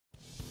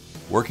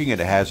Working in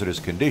a hazardous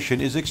condition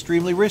is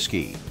extremely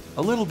risky.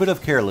 A little bit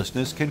of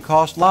carelessness can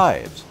cost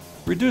lives.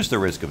 Reduce the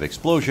risk of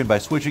explosion by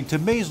switching to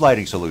Maze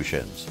Lighting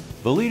Solutions.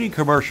 The leading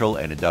commercial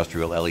and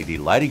industrial LED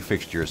lighting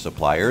fixture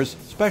suppliers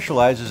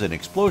specializes in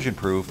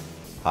explosion-proof,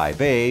 high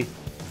bay,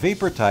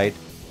 vapor-tight,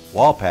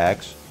 wall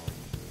packs,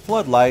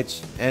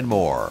 floodlights, and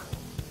more.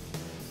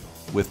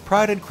 With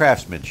pride and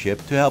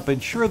craftsmanship to help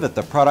ensure that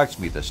the products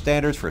meet the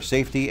standards for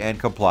safety and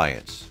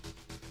compliance.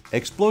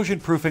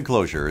 Explosion-proof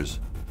enclosures,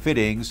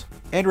 fittings,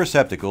 and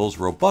receptacles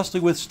robustly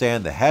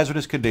withstand the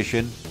hazardous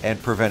condition and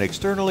prevent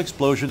external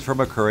explosions from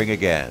occurring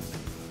again.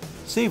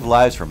 Save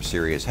lives from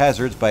serious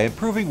hazards by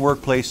improving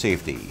workplace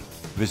safety.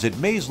 Visit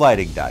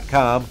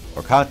mazelighting.com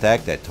or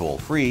contact that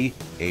toll-free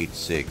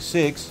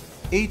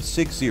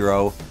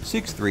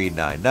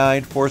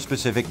 866-860-6399 for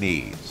specific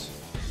needs.